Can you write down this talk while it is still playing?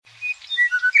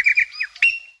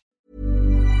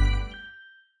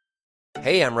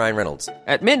Hey, I'm Ryan Reynolds.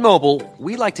 At Mint Mobile,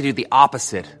 we like to do the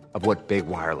opposite of what Big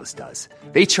Wireless does.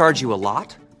 They charge you a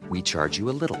lot, we charge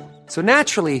you a little. So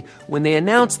naturally, when they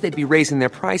announced they'd be raising their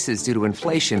prices due to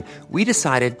inflation, we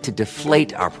decided to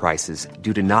deflate our prices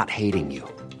due to not hating you.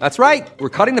 That's right. We're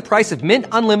cutting the price of Mint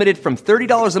Unlimited from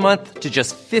 $30 a month to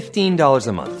just $15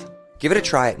 a month. Give it a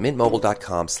try at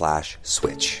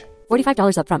mintmobile.com/switch.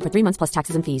 $45 up front for 3 months plus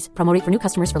taxes and fees. Promo rate for new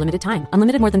customers for limited time.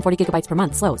 Unlimited more than 40 gigabytes per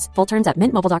month. Slows full terms at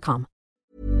mintmobile.com.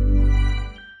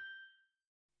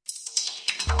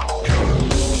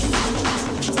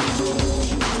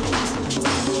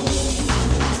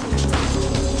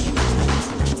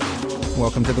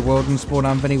 Welcome to the World in Sport.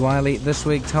 I'm Vinnie Wiley. This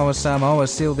week, Toa Samoa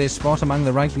sealed their spot among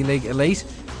the Rugby League elite.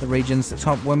 The region's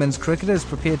top women's cricketers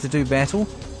prepared to do battle,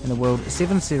 and the World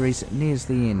 7 Series nears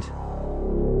the end.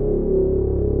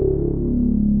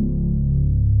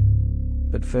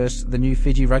 But first, the new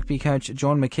Fiji rugby coach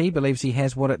John McKee believes he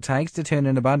has what it takes to turn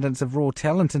an abundance of raw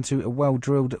talent into a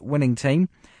well-drilled winning team.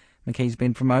 McKee's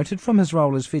been promoted from his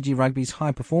role as Fiji rugby's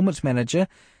high-performance manager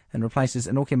and replaces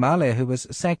Inoke Male, who was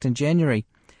sacked in January.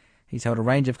 He's held a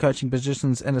range of coaching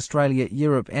positions in Australia,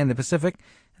 Europe and the Pacific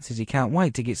and says he can't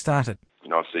wait to get started.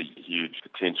 I see huge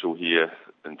potential here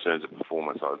in terms of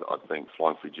performance. I think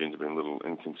Flying Fijians have been a little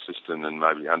inconsistent and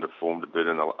maybe underperformed a bit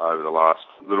over the last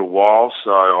little while.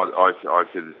 So I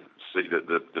could see that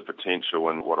the potential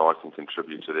and what I can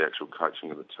contribute to the actual coaching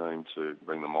of the team to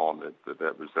bring them on.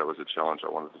 That was a challenge I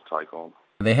wanted to take on.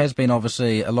 There has been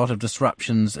obviously a lot of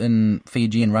disruptions in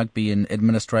Fijian rugby and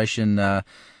administration.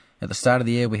 At the start of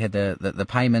the year, we had the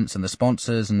payments and the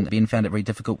sponsors, and Ben found it very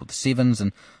difficult with the Sevens,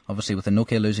 and obviously with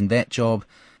Inoke losing that job.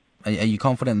 Are you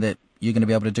confident that you're going to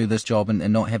be able to do this job and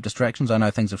not have distractions? I know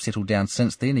things have settled down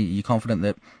since then. Are you confident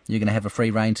that you're going to have a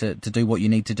free rein to do what you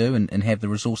need to do and have the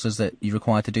resources that you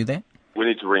require to do that? We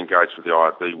need to re-engage with the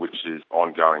IRB, which is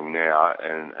ongoing now,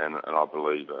 and I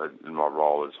believe in my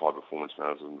role as high-performance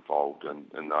manager involved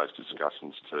in those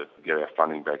discussions to get our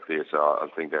funding back there. So I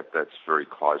think that's very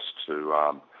close to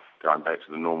going back to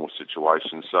the normal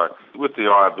situation. So with the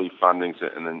IRB fundings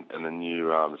and the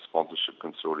new sponsorship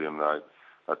consortium they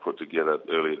put together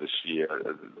earlier this year,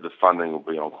 the funding will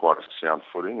be on quite a sound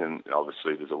footing, and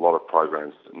obviously there's a lot of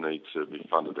programs that need to be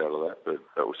funded out of that, but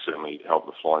that will certainly help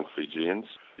the Flying Fijians.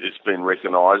 It's been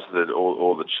recognised that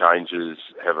all the changes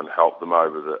haven't helped them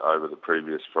over the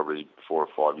previous probably 4 or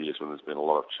 5 years when there's been a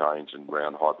lot of change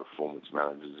around high performance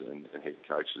managers and head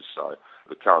coaches. So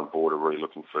the current board are really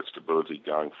looking for stability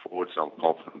going forward. So I'm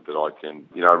confident that I can,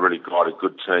 really guide a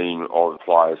good team of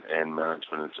players and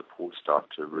management and support staff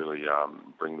to really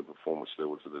bring the performance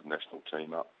levels of the national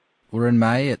team up. We're in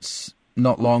May. It's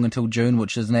not long until June,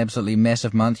 which is an absolutely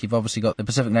massive month. You've obviously got the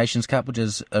Pacific Nations Cup, which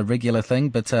is a regular thing,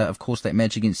 but of course that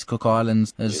match against Cook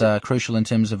Islands is crucial in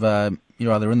terms of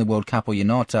you're either in the World Cup or you're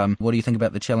not. What do you think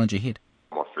about the challenge ahead?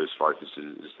 My first focus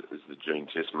is the June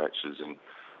Test matches, and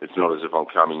it's not as if I'm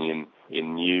coming in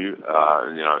new.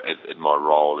 At my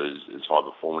role as high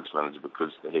performance manager,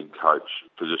 because the head coach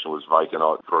position was vacant.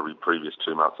 Probably previous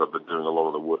 2 months I've been doing a lot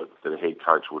of the work that a head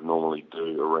coach would normally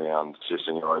do around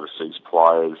assessing overseas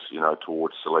players,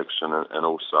 towards selection and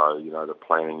also, the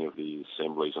planning of the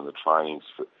assemblies and the trainings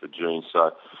for June.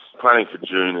 So planning for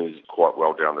June is quite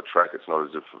well down the track. It's not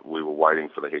as if we were waiting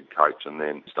for the head coach and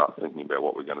then start thinking about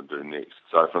what we're going to do next.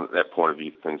 So from that point of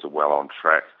view, things are well on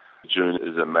track. June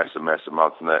is a massive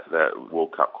month, and that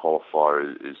World Cup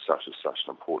qualifier is such an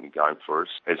important game for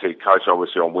us. As head coach,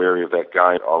 obviously, I'm wary of that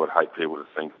game. I would hate people to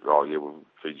think,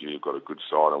 Fiji have got a good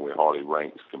side and we're highly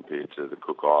ranked compared to the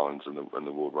Cook Islands and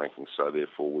the world rankings, so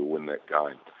therefore we'll win that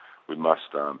game. We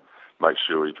must make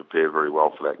sure we prepare very well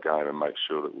for that game and make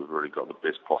sure that we've really got the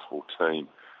best possible team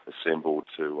assembled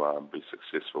to be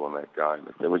successful in that game.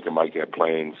 Then we can make our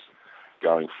plans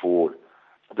going forward.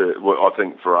 I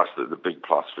think for us the big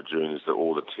plus for June is that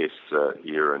all the tests are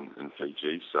here in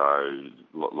Fiji, so a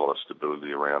lot of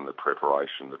stability around the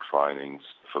preparation, the trainings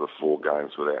for the 4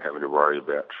 games without having to worry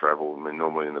about travel. I mean,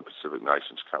 normally in the Pacific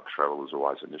Nations Cup, travel is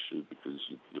always an issue because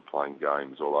you're playing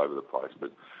games all over the place,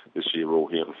 but this year we're all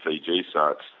here in Fiji,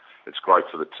 so it's great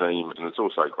for the team, and it's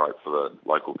also great for the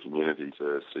local community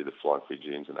to see the Flying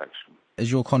Fijians in action.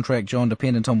 Is your contract, John,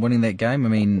 dependent on winning that game? I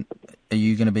mean, are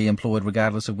you going to be employed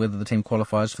regardless of whether the team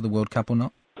qualifies for the World Cup or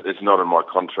not? It's not in my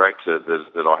contract that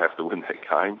I have to win that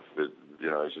game, but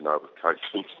as you know, with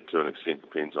coaching, to an extent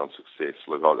depends on success.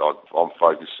 Look, I'm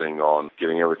focusing on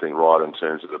getting everything right in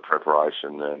terms of the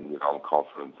preparation, and I'm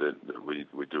confident that we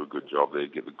do a good job there,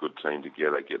 get the good team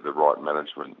together, get the right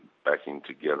management backing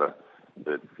together,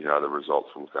 that the results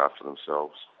will look after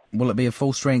themselves. Will it be a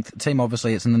full-strength team?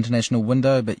 Obviously, it's an international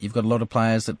window, but you've got a lot of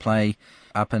players that play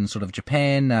up in sort of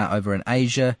Japan, over in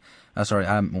Asia.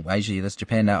 Asia, that's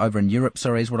Japan. Over in Europe,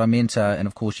 is what I meant. And,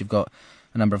 of course, you've got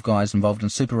a number of guys involved in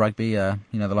Super Rugby. The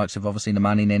likes of, obviously,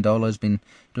 Nemani Nandola has been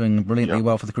doing brilliantly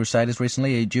well for the Crusaders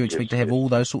recently. Do you expect to have all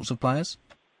those sorts of players?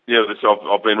 Yeah,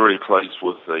 I've been really pleased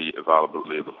with the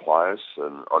availability of the players,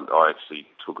 and I actually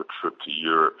took a trip to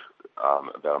Europe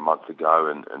about a month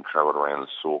ago and travelled around and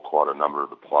saw quite a number of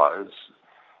the players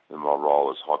in my role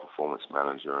as high performance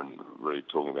manager, and really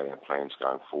talking about our plans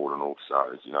going forward, and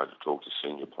also to talk to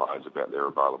senior players about their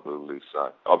availability.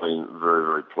 So I've been very,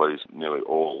 very pleased. Nearly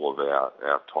all of our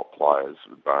top players,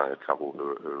 barring a couple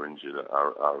who are injured,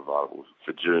 are available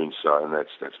for June. So, and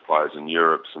that's players in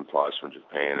Europe, some players from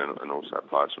Japan, and also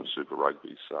players from Super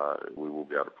Rugby. So we will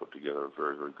be able to put together a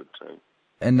very, very good team.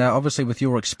 And obviously, with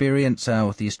your experience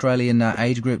with the Australian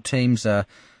age group teams,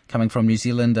 coming from New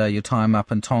Zealand, your time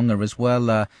up in Tonga as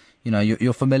well,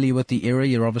 you're familiar with the area.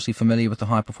 You're obviously familiar with the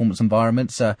high performance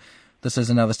environments. This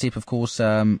is another step, of course,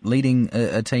 leading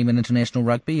a team in international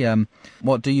rugby.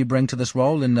 What do you bring to this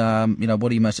role, and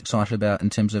what are you most excited about in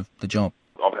terms of the job?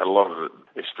 I've had a lot of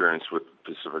experience with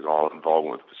Pacific Island,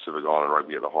 involvement with Pacific Island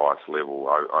rugby at the highest level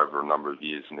over a number of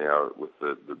years now, with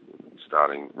the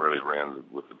starting really around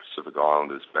with the Pacific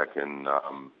Islanders back in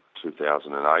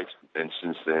 2008, and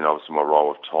since then, obviously, my role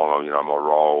with Tonga, my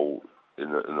role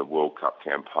in the World Cup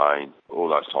campaign, all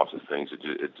those types of things,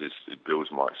 it builds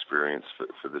my experience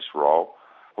for this role.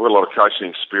 I've got a lot of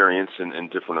coaching experience in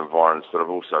different environments, but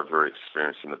I'm also very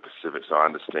experienced in the Pacific, so I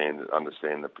understand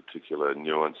the particular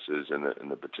nuances and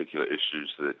the particular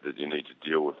issues that you need to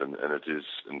deal with, and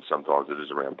sometimes it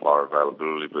is around player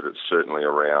availability, but it's certainly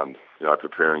around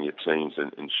preparing your teams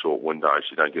in short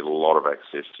windows. You don't get a lot of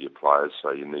access to your players,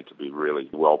 so you need to be really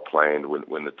well planned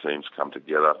when the teams come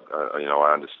together.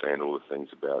 I understand all the things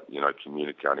about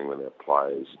communicating with our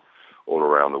players all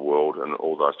around the world and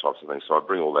all those types of things. So I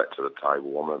bring all that to the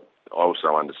table. I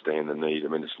also understand the need.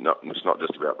 It's not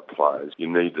just about the players. You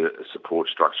need the support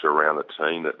structure around the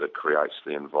team that creates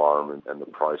the environment and the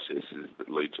processes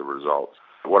that lead to results.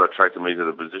 What attracted me to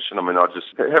the position,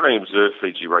 having observed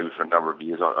Fiji rugby for a number of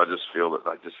years, I just feel that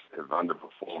they just have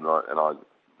underperformed, and I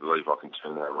believe I can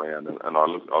turn that around. And I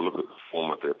look at the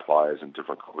form of their players in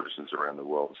different competitions around the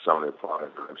world. Some of their players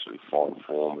are absolutely fine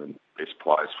form and best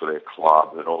players for their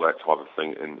club and all that type of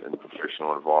thing in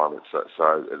professional environments.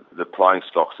 So the playing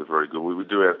stocks are very good. We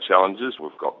do have challenges.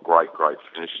 We've got great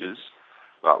finishers,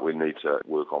 but we need to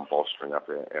work on bolstering up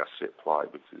our set play,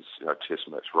 because Test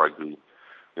match rugby,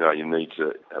 you need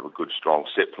to have a good, strong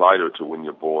set play to win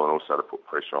your ball, and also to put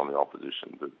pressure on the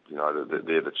opposition. But,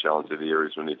 they're the challenge, they're the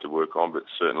areas we need to work on. But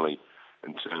certainly,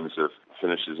 in terms of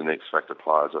finishers and X-factor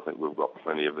players, I think we've got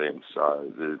plenty of them.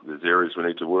 So there's areas we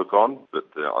need to work on, but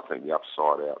I think the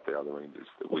upside out the other end is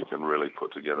that we can really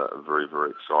put together a very,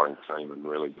 very exciting team and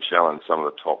really challenge some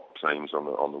of the top teams on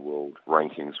the world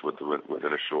rankings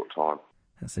within a short time.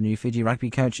 That's the new Fiji rugby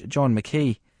coach, John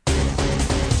McKee.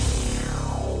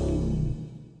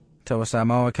 Toa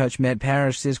Samoa coach Matt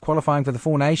Parrish says qualifying for the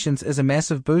Four Nations is a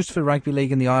massive boost for rugby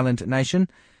league in the island nation.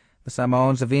 The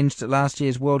Samoans avenged last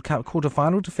year's World Cup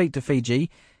quarter-final defeat to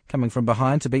Fiji, coming from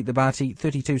behind to beat the Bati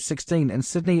 32-16 in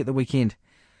Sydney at the weekend.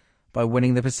 By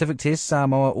winning the Pacific Test,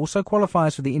 Samoa also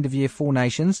qualifies for the end-of-year Four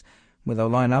Nations, where they'll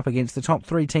line up against the top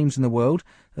three teams in the world,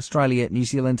 Australia, New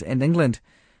Zealand and England.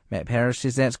 Matt Parrish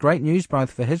says that's great news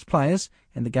both for his players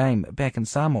and the game back in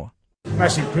Samoa.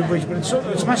 Massive privilege, but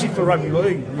it's massive for rugby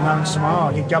league. In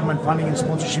Samoa, get government funding and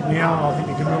sponsorship now. I think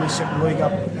they can really set the league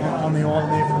up on the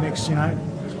island there for the next,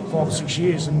 5 or 6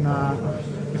 years. And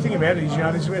the thing about it is,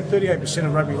 there's about 38%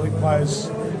 of rugby league players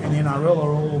in the NRL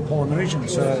are all Polynesian.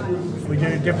 So we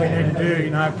definitely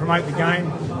need to promote the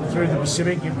game through the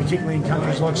Pacific, and particularly in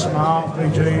countries like Samoa,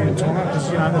 Fiji, and Tonga,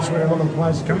 because that's where a lot of the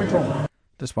players are coming from.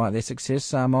 Despite their success,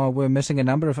 Samoa were missing a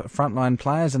number of frontline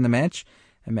players in the match.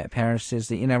 And Matt Parrish says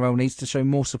the NRL needs to show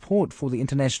more support for the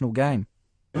international game.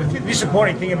 The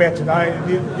disappointing thing about today,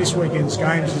 this weekend's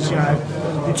games, is,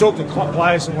 you talk to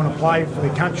players that want to play for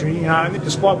their country, and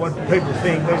despite what people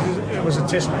think, it was a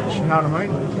test match, you know what I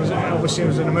mean? Obviously it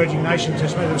was an emerging nation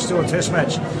test match, it was still a test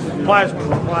match. Players want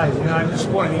to play, and the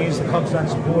disappointing thing is the clubs don't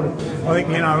support it. I think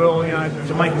the NRL,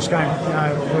 to make this game,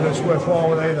 whether it's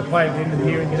worthwhile, they either play at the end of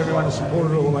the year and get everyone to support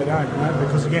it, or they don't,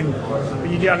 because again,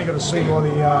 you only got to see by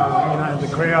the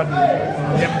crowd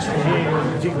and the atmosphere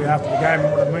here, particularly after the game,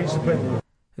 and what it means to people.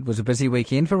 It was a busy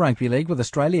weekend for rugby league, with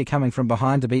Australia coming from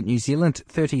behind to beat New Zealand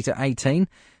 30-18,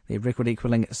 their record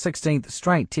equalling 16th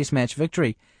straight Test match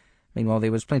victory. Meanwhile,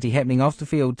 there was plenty happening off the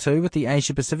field too, with the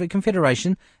Asia Pacific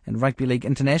Confederation and Rugby League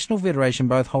International Federation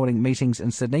both holding meetings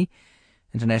in Sydney.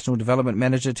 International Development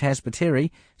Manager Taz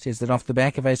Pateri says that off the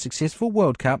back of a successful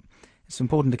World Cup, it's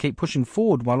important to keep pushing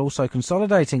forward while also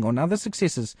consolidating on other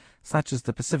successes such as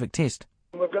the Pacific Test.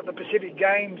 We've got the Pacific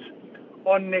Games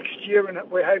on next year, and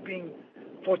we're hoping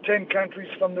for 10 countries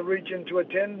from the region to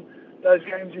attend those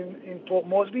games in Port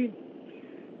Moresby.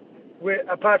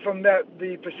 Apart from that,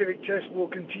 the Pacific Test will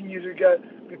continue to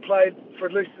be played for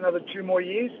at least another 2 more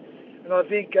years, and I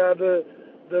think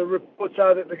the reports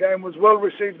are that the game was well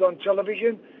received on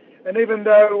television, and even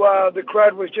though the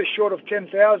crowd was just short of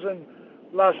 10,000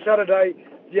 last Saturday,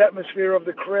 the atmosphere of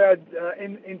the crowd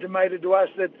intimated to us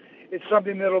that it's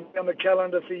something that will be on the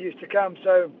calendar for years to come.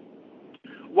 So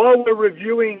while we're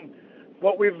reviewing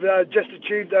what we've just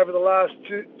achieved over the last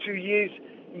two years,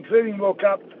 including World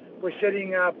Cup, we're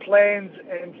setting plans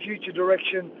and future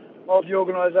direction of the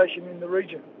organisation in the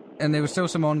region. And there were still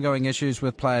some ongoing issues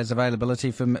with players'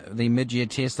 availability for the mid-year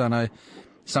test. I know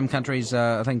some countries,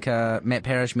 I think Matt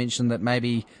Parrish mentioned that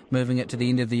maybe moving it to the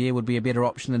end of the year would be a better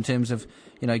option in terms of,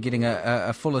 getting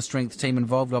a fuller strength team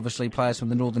involved. Obviously, players from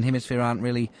the Northern Hemisphere aren't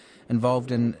really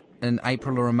involved in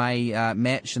April or a May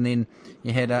match. And then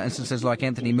you had instances like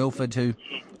Anthony Milford, who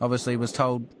obviously was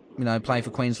told, play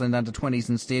for Queensland under-20s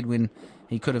instead when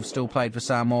he could have still played for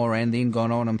Samoa and then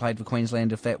gone on and played for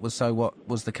Queensland if that was what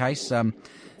was the case.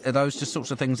 Are those just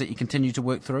sorts of things that you continue to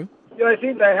work through? Yeah, I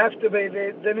think they have to be.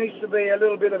 There needs to be a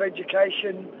little bit of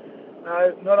education,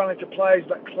 not only to players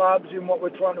but clubs in what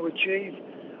we're trying to achieve.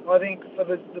 I think for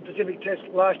the Pacific Test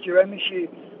last year and this year,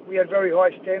 we had very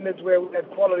high standards where we had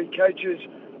quality coaches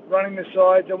running the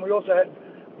sides, and we also had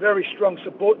very strong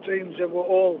support teams that were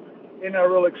all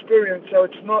NRL experience. So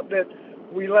it's not that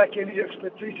we lack any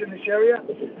expertise in this area.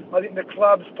 I think the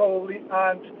clubs probably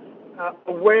aren't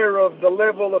aware of the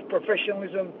level of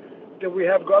professionalism that we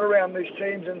have got around these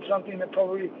teams, and something that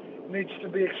probably needs to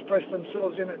be expressed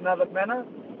themselves in another manner.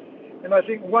 And I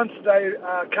think once they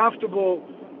are comfortable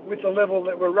with the level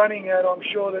that we're running at, I'm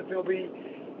sure that they'll be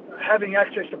having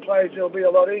access to players. It'll be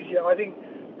a lot easier. I think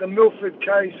the Milford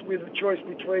case with the choice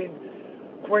between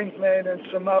Queensland and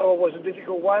Samoa was a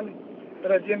difficult one,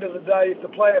 but at the end of the day, if the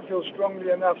player feels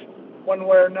strongly enough one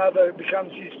way or another, it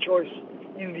becomes his choice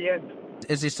in the end.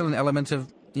 Is there still an element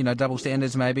of double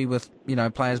standards maybe with,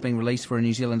 players being released for a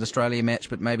New Zealand-Australia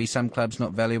match, but maybe some clubs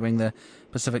not valuing the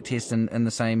Pacific Test in the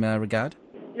same regard?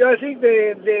 Yeah, I think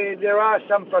there are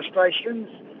some frustrations.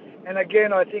 And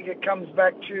again, I think it comes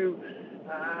back to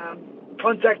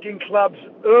contacting clubs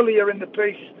earlier in the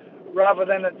piece rather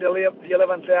than at the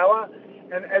 11th hour.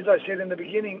 And as I said in the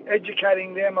beginning,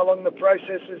 educating them along the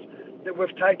processes that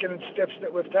we've taken and steps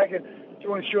that we've taken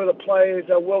to ensure the players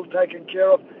are well taken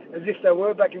care of as if they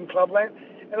were back in clubland.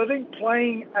 And I think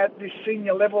playing at this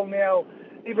senior level now,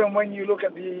 even when you look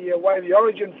at the way the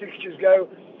Origin fixtures go,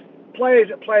 players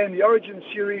that play in the Origin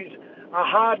series are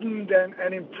hardened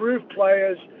and improved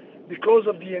players because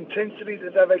of the intensity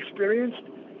that they've experienced.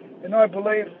 And I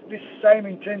believe this same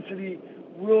intensity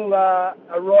will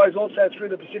arise also through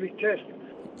the Pacific Test.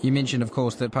 You mentioned, of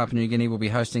course, that Papua New Guinea will be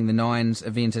hosting the Nines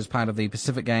event as part of the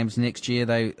Pacific Games next year.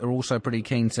 They are also pretty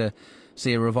keen to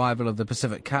see a revival of the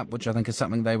Pacific Cup, which I think is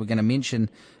something they were going to mention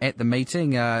at the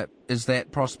meeting. Is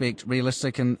that prospect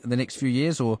realistic in the next few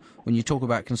years, or when you talk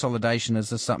about consolidation, is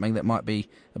this something that might be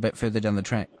a bit further down the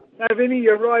track? No, Vinny,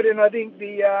 you're right, and I think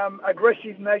the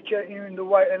aggressive nature in the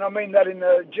way, and I mean that in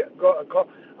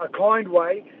a kind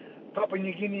way, Papua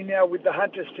New Guinea now with the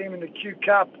Hunters team in the Q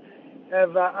Cup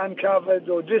have uncovered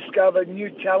or discovered new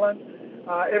talent.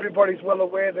 Everybody's well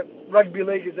aware that rugby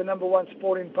league is the number one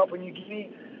sport in Papua New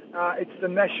Guinea. It's the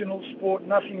national sport.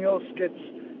 Nothing else gets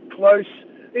close.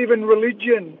 Even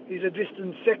religion is a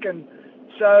distant second.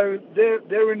 So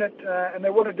they're in it, and they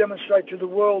want to demonstrate to the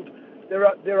world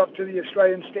they're up to the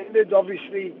Australian standards.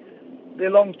 Obviously,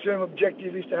 their long-term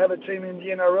objective is to have a team in the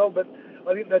NRL, but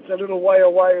I think that's a little way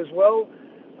away as well.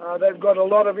 They've got a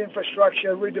lot of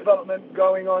infrastructure redevelopment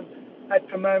going on at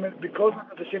the moment because of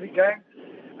the Pacific Games,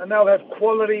 and they'll have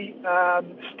quality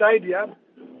stadia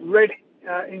ready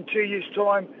in 2 years'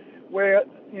 time where,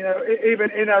 even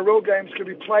NRL games could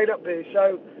be played up there.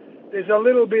 So there's a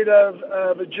little bit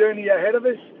of a journey ahead of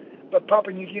us, but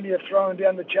Papua New Guinea are throwing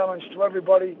down the challenge to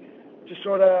everybody to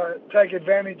sort of take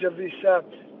advantage of this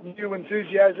new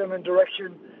enthusiasm and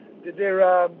direction that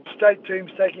their state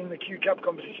team's taking the Q Cup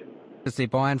competition. Is there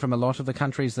buy-in from a lot of the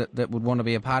countries that would want to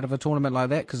be a part of a tournament like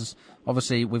that? Because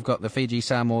obviously we've got the Fiji,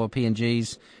 Samoa,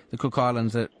 PNGs, the Cook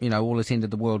Islands that all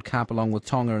attended the World Cup along with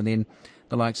Tonga, and then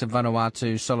the likes of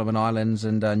Vanuatu, Solomon Islands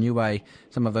and Niue,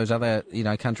 some of those other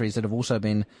countries that have also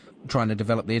been trying to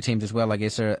develop their teams as well, I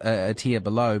guess, are a tier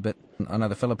below. But I know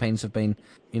the Philippines have been,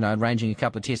 arranging a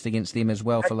couple of tests against them as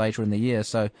well for later in the year.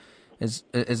 So is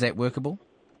that workable?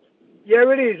 Yeah,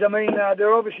 it is. I mean,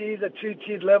 there obviously is a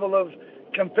two-tiered level of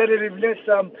competitiveness.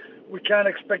 We can't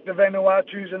expect the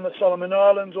Vanuatus and the Solomon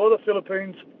Islands or the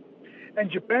Philippines and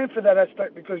Japan for that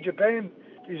aspect, because Japan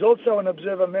is also an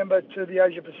observer member to the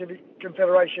Asia-Pacific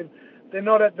Confederation. They're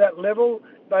not at that level,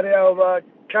 but our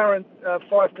current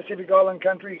 5 Pacific Island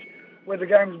countries, where the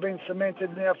game's been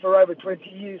cemented now for over 20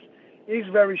 years, is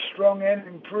very strong and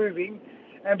improving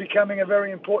and becoming a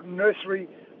very important nursery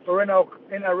for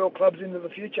NRL clubs into the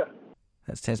future.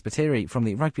 That's Taz Pateri from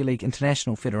the Rugby League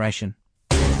International Federation.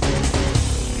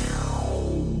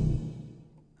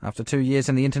 After 2 years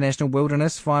in the international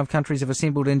wilderness, 5 countries have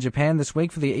assembled in Japan this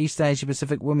week for the East Asia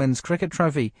Pacific Women's Cricket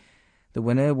Trophy. The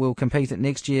winner will compete at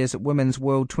next year's Women's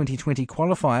World 2020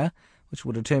 qualifier, which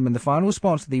will determine the final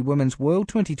spot for the Women's World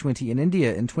 2020 in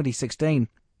India in 2016.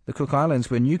 The Cook Islands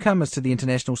were newcomers to the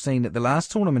international scene at the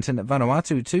last tournament in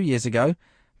Vanuatu 2 years ago,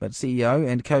 but CEO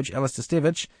and coach Alistair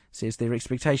Stevich says their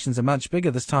expectations are much bigger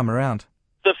this time around.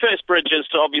 The first bridge is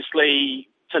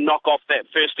to knock off that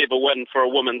first ever win for a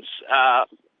women's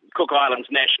Cook Islands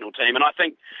national team, and I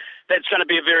think that's going to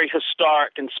be a very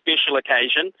historic and special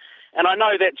occasion. And I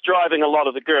know that's driving a lot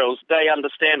of the girls. They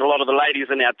understand, a lot of the ladies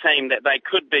in our team, that they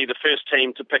could be the first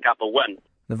team to pick up a win.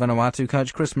 The Vanuatu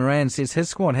coach Chris Moran says his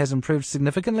squad has improved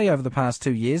significantly over the past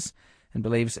 2 years and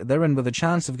believes they're in with a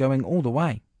chance of going all the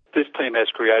way. This team has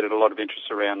created a lot of interest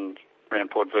around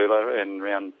Port Vila and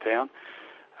around town.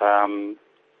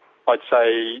 I'd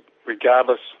say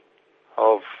regardless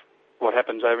of what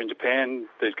happens over in Japan,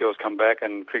 these girls come back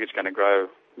and cricket's going to grow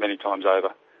many times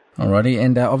over. Alrighty,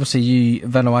 and obviously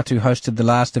Vanuatu hosted the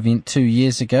last event 2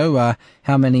 years ago.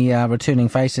 How many returning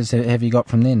faces have you got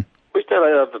from then? We still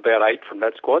have about 8 from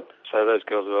that squad, so those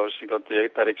girls have obviously got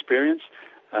that experience.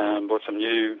 Brought some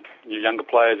new younger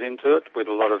players into it with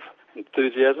a lot of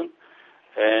enthusiasm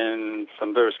and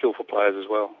some very skillful players as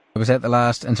well. Was that the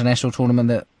last international tournament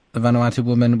that the Vanuatu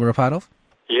women were a part of?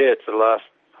 Yeah, it's the last,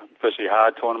 especially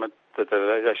hard tournament that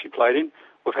they've actually played in.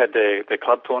 We've had their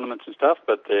club tournaments and stuff,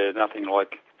 but they're nothing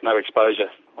like, no exposure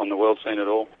on the world scene at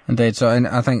all. Indeed, so and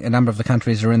I think a number of the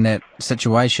countries are in that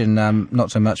situation,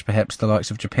 not so much perhaps the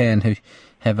likes of Japan, who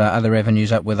have other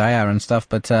avenues up where they are and stuff,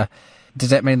 but does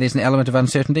that mean there's an element of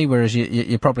uncertainty, whereas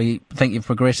you probably think you've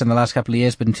progressed in the last couple of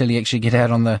years, but until you actually get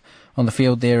out on the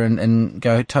field there and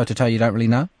go toe-to-toe, you don't really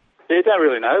know? Yeah, you don't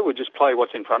really know. We just play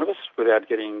what's in front of us without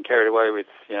getting carried away with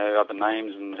other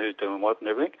names and who's doing what and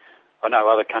everything. I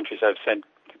know other countries have sent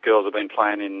girls have been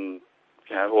playing in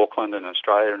Auckland and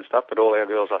Australia and stuff, but all our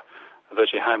girls are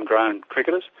virtually homegrown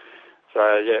cricketers. So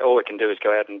yeah, all we can do is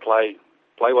go out and play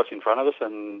what's in front of us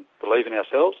and believe in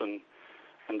ourselves and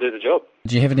do the job.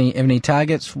 Do you have any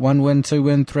targets? 1 win, 2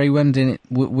 win, 3 wins?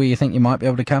 Where you think you might be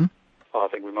able to come? I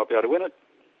think we might be able to win it.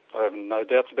 I have no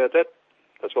doubts about that.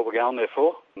 That's what we're going there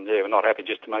for. And yeah, we're not happy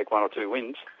just to make 1 or 2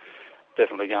 wins.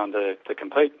 Definitely going to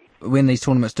compete. When these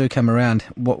tournaments do come around,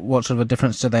 what sort of a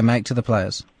difference do they make to the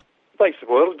players? It makes a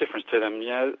world of difference to them.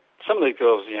 Some of these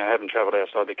girls, haven't travelled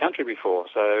outside their country before,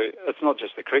 so it's not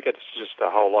just the cricket; it's just a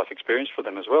whole life experience for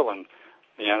them as well. And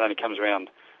it only comes around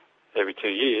every 2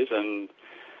 years, and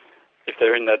if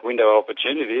they're in that window of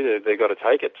opportunity, they've got to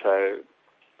take it. So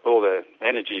all the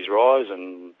energies rise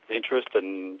and interest,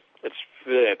 and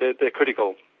they're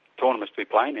critical tournaments to be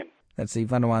playing in. That's the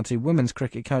Vanuatu women's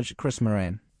cricket coach Chris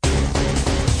Moran.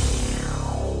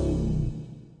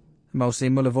 Mose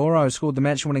Mulavoro scored the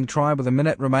match-winning try with a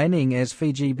minute remaining as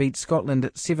Fiji beat Scotland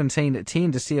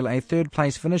 17-10 to seal a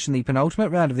third-place finish in the penultimate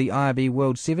round of the IRB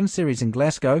World 7 Series in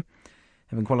Glasgow.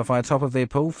 Having qualified top of their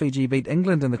pool, Fiji beat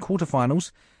England in the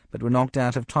quarterfinals, but were knocked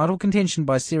out of title contention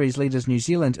by series leaders New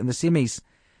Zealand in the semis.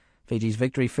 Fiji's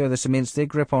victory further cements their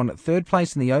grip on third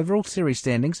place in the overall series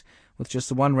standings, with just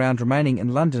the 1 round remaining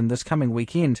in London this coming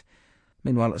weekend.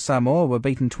 Meanwhile, Samoa were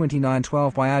beaten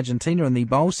 29-12 by Argentina in the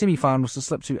bowl semi-finals to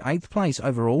slip to 8th place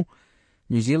overall.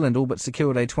 New Zealand all but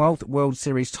secured a 12th World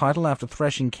Series title after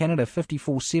thrashing Canada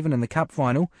 54-7 in the Cup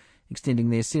final, extending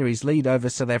their series lead over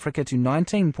South Africa to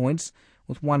 19 points,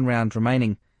 with 1 round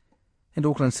remaining. And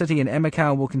Auckland City and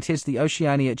Amicale will contest the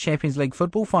Oceania Champions League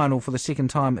football final for the second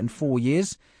time in 4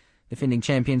 years. Defending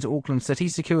champions Auckland City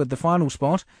secured the final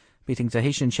spot, beating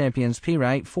Tahitian champions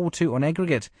Pirae 4-2 on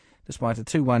aggregate, despite a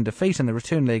 2-1 defeat in the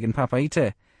return leg in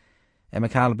Papeete.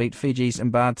 Amicale beat Fiji's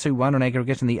Mbar 2-1 on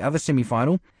aggregate in the other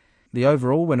semi-final. The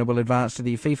overall winner will advance to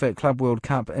the FIFA Club World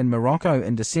Cup in Morocco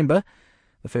in December.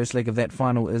 The first leg of that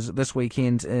final is this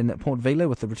weekend in Port Vila,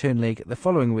 with the return leg the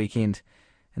following weekend.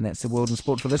 And that's the World in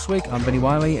Sport for this week. I'm Benny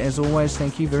Wiley. As always,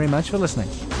 thank you very much for listening.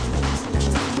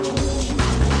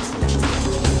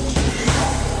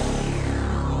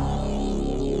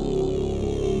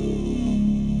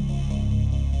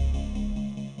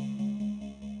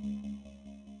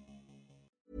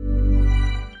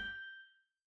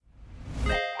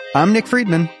 I'm Nick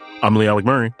Friedman. I'm Lee Alec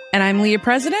Murray. And I'm Leah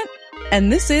President. And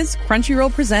this is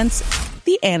Crunchyroll Presents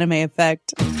The Anime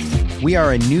Effect. We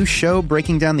are a new show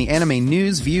breaking down the anime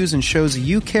news, views, and shows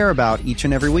you care about each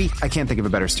and every week. I can't think of a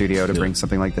better studio to bring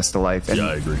something like this to life. And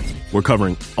I agree. We're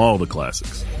covering all the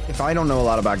classics. If I don't know a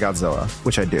lot about Godzilla,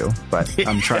 which I do, but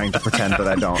I'm trying to pretend that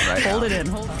I don't right now. Hold it in.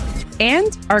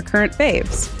 And our current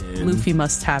faves. Luffy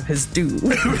must have his due.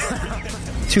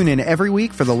 Tune in every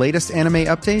week for the latest anime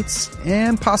updates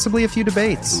and possibly a few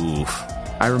debates. Oof.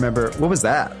 I remember, what was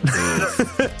that?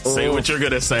 Say what you're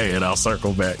going to say and I'll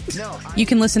circle back. You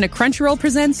can listen to Crunchyroll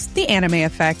Presents The Anime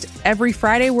Effect every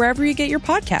Friday wherever you get your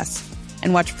podcasts.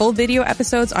 And watch full video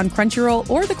episodes on Crunchyroll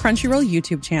or the Crunchyroll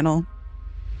YouTube channel.